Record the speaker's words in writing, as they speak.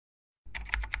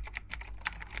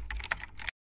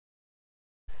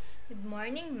Good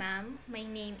morning, ma'am. My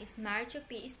name is Marichu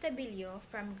Estabillo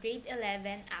from grade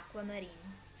 11 Aquamarine.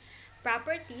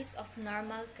 Properties of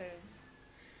normal curve.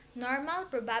 Normal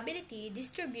probability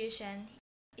distribution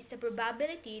is a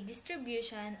probability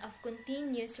distribution of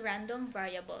continuous random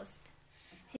variables.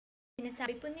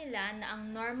 Sinasabi po nila na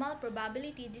ang normal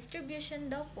probability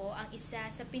distribution daw po ang isa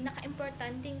sa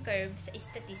pinaka-importanting curve sa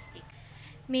statistics.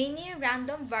 Many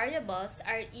random variables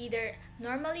are either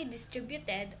normally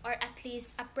distributed or at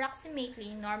least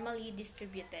approximately normally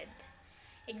distributed.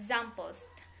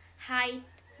 Examples: height,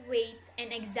 weight,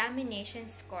 and examination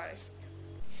scores.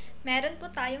 Meron po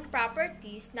tayong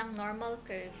properties ng normal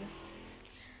curve.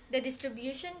 The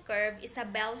distribution curve is a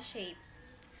bell shape.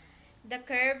 The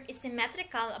curve is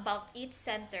symmetrical about its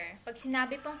center. Pag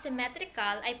sinabi pong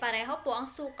symmetrical ay pareho po ang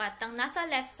sukat ng nasa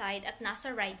left side at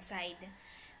nasa right side.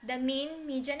 The mean,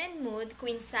 median, and mode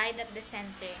coincide at the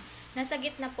center. Nasa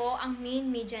gitna po ang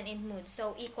mean, median, and mode.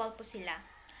 So, equal po sila.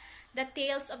 The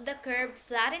tails of the curve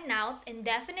flatten out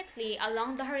indefinitely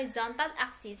along the horizontal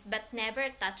axis but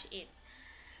never touch it.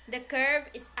 The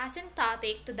curve is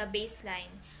asymptotic to the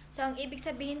baseline. So, ang ibig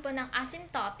sabihin po ng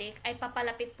asymptotic ay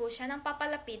papalapit po siya ng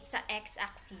papalapit sa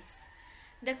x-axis.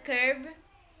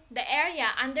 The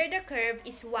area under the curve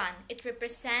is 1. It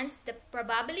represents the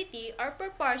probability or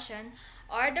proportion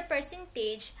or the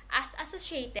percentage as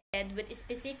associated with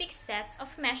specific sets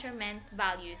of measurement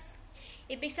values.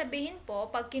 Ibig sabihin po,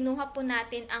 pag kinuha po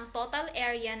natin ang total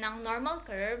area ng normal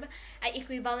curve, ay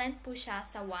equivalent po siya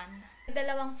sa 1.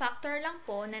 Dalawang factor lang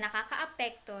po na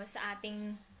nakakaapekto sa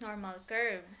ating normal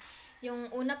curve.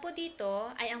 Yung una po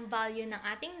dito ay ang value ng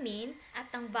ating mean at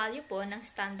ang value po ng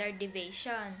standard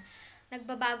deviation.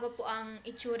 Nagbabago po ang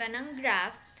itsura ng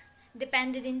graph,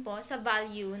 depende din po sa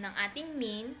value ng ating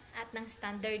mean at ng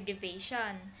standard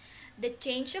deviation. The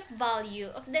change of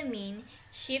value of the mean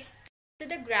shifts to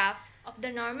the graph of the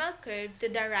normal curve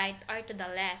to the right or to the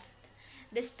left.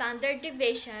 The standard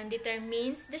deviation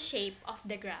determines the shape of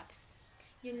the graphs.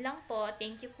 Yun lang po.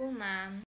 Thank you po, ma'am.